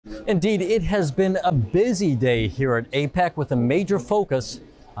Indeed, it has been a busy day here at APEC with a major focus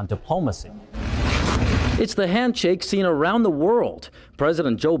on diplomacy. It's the handshake seen around the world.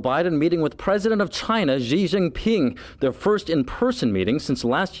 President Joe Biden meeting with President of China Xi Jinping, their first in-person meeting since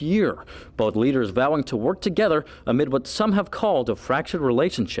last year. Both leaders vowing to work together amid what some have called a fractured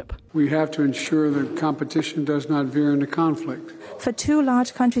relationship. We have to ensure that competition does not veer into conflict. For two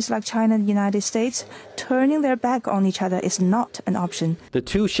large countries like China and the United States, turning their back on each other is not an option. The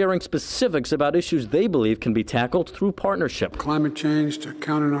two sharing specifics about issues they believe can be tackled through partnership. Climate change to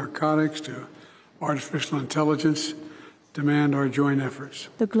counter-narcotics to artificial intelligence demand our joint efforts.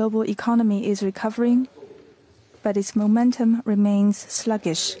 The global economy is recovering, but its momentum remains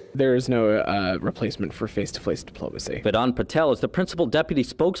sluggish. There is no replacement for face-to-face diplomacy. Vedant Patel is the principal deputy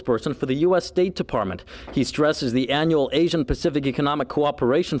spokesperson for the U.S. State Department. He stresses the annual Asian-Pacific Economic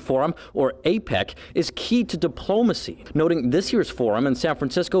Cooperation Forum, or APEC, is key to diplomacy, noting this year's forum in San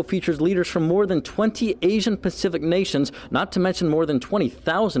Francisco features leaders from more than 20 Asian-Pacific nations, not to mention more than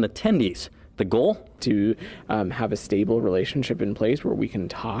 20,000 attendees. The goal? To have a stable relationship in place where we can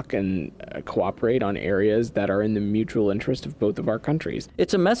talk and cooperate on areas that are in the mutual interest of both of our countries.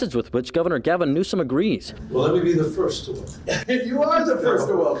 It's a message with which Governor Gavin Newsom agrees. Well, let me be the first to welcome. You are the first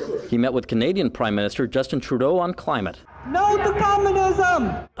to welcome. He met with Canadian Prime Minister Justin Trudeau on climate. No to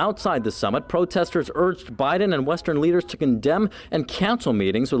communism! Outside the summit, protesters urged Biden and Western leaders to condemn and cancel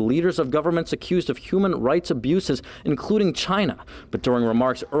meetings with leaders of governments accused of human rights abuses, including China. But during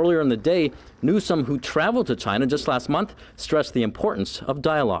remarks earlier in the day, Newsom, who traveled to China just last month, stressed the importance of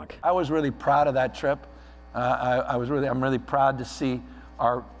dialogue. I was really proud of that trip. I'm really proud to see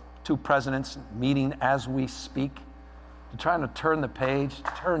our two presidents meeting as we speak. They're trying to turn the page,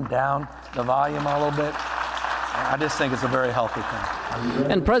 turn down the volume a little bit. I just think it's a very healthy thing.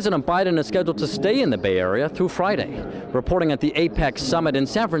 And President Biden is scheduled to stay in the Bay Area through Friday. Reporting at the APEC Summit in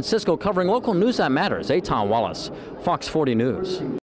San Francisco, covering local news that matters, Eitan Wallace, Fox 40 News.